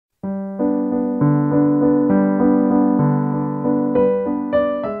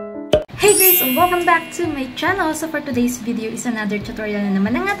loves! Welcome back to my channel. So for today's video is another tutorial na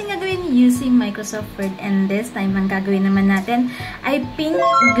naman ang ating gagawin using Microsoft Word, and this time ang gagawin naman natin ay pink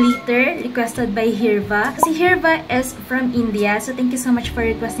glitter requested by Hirva. Si Hirva is from India, so thank you so much for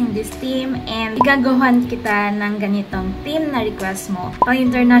requesting this theme, and igagawan kita ng ganitong theme na request mo. Pang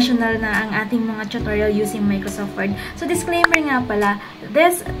international na ang ating mga tutorial using Microsoft Word. So disclaimer nga pala,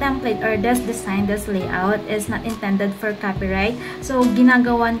 this template or this design, this layout is not intended for copyright. So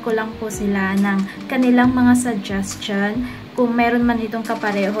ginagawan ko lang po sila ng kanilang mga suggestion. Kung meron man itong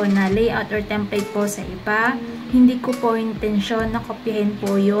kapareho na layout or template po sa iba, hindi ko po intensyon na kopyahin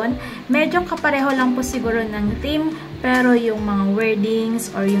po yun. Medyo kapareho lang po siguro ng theme, pero yung mga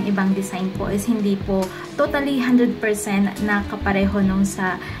wordings or yung ibang design po is hindi po totally 100% na kapareho nung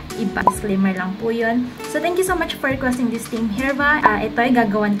sa iba. Disclaimer lang po yun. So thank you so much for requesting this theme, Hirva. Ito ay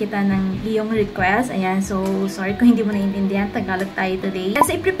gagawan kita ng iyong request. Ayan, so sorry kung hindi mo naiintindihan. Tagalog tayo today.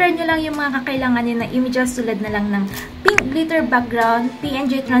 So i-prepare nyo lang yung mga kakailangan nyo na images tulad na lang ng pink glitter background,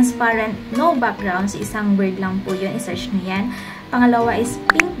 PNG transparent, no background. So isang word lang po yun. I-search nyo yan. Pangalawa is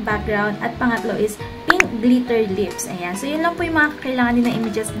pink background at pangatlo is pink glitter lips. Ayan. So, yun lang po yung mga kailangan din na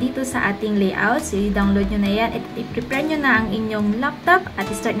images dito sa ating layout. So, i-download nyo na yan at i-prepare nyo na ang inyong laptop at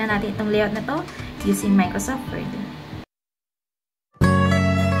i-start na natin itong layout na to using Microsoft Word.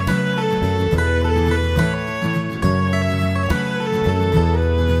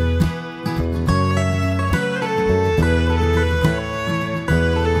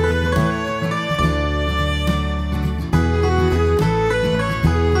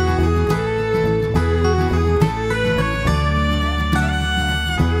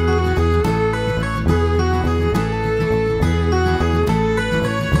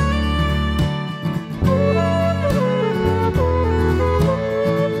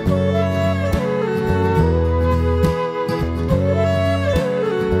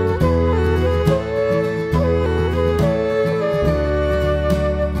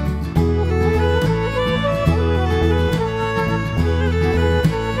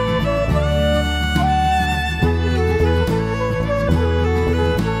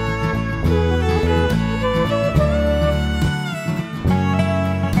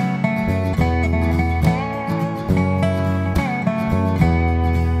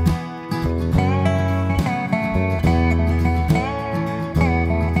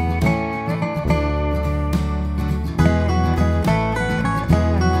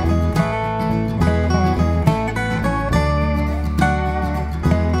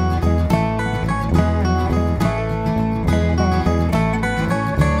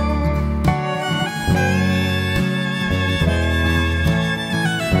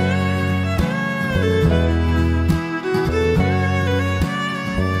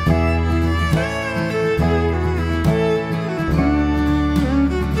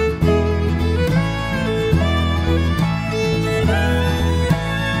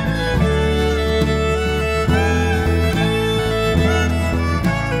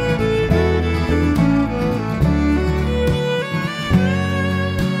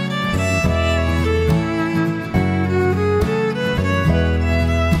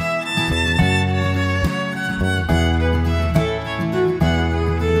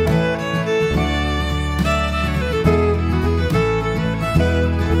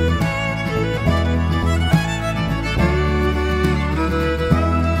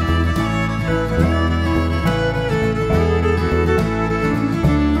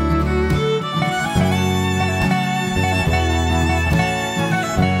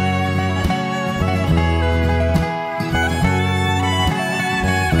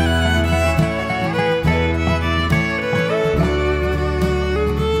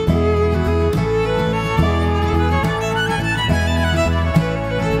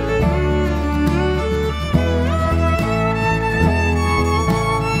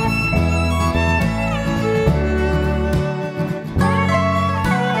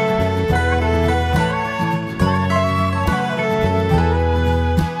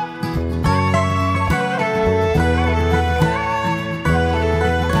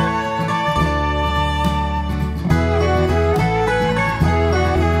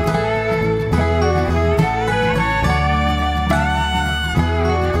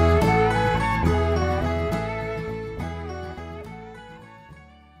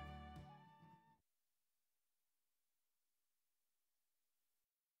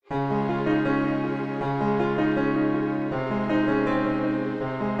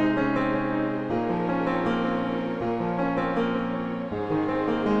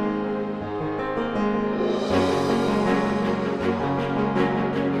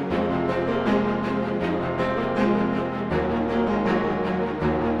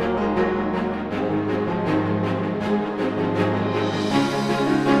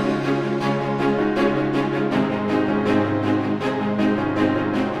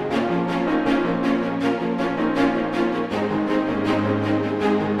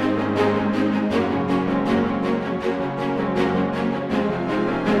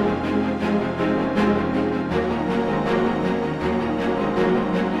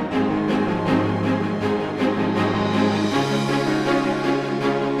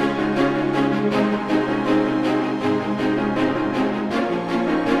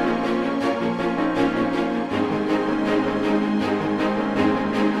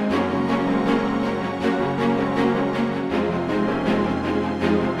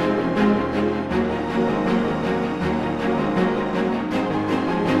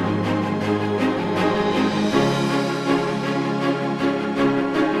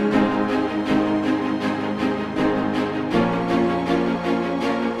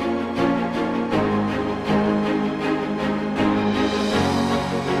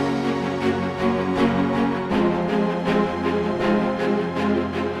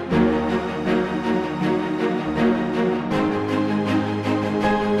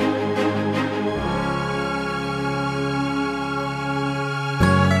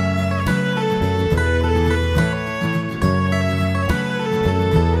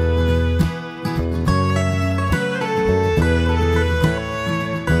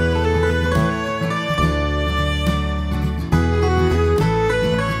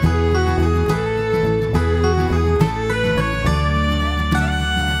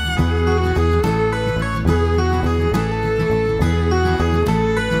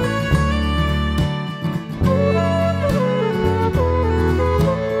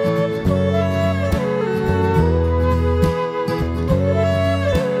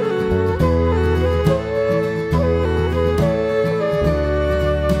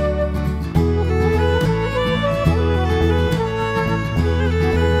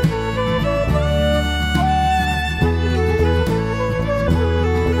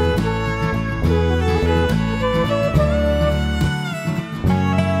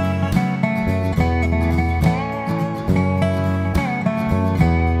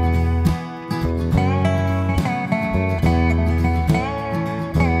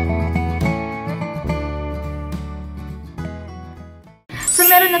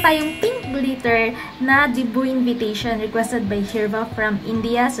 meron na tayong pink glitter na debut invitation requested by Hirva from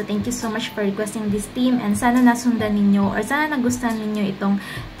India. So, thank you so much for requesting this theme and sana nasundan ninyo or sana nagustuhan ninyo itong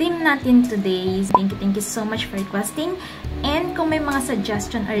theme natin today. Thank you so much for requesting. And kung may mga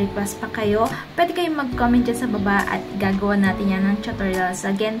suggestion or request pa kayo, pwede kayong mag-comment dyan sa baba at gagawa natin yan ng tutorials.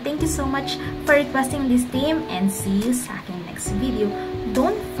 Again, thank you so much for requesting this theme and see you sa aking next video.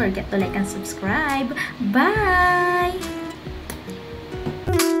 Don't forget to like and subscribe. Bye!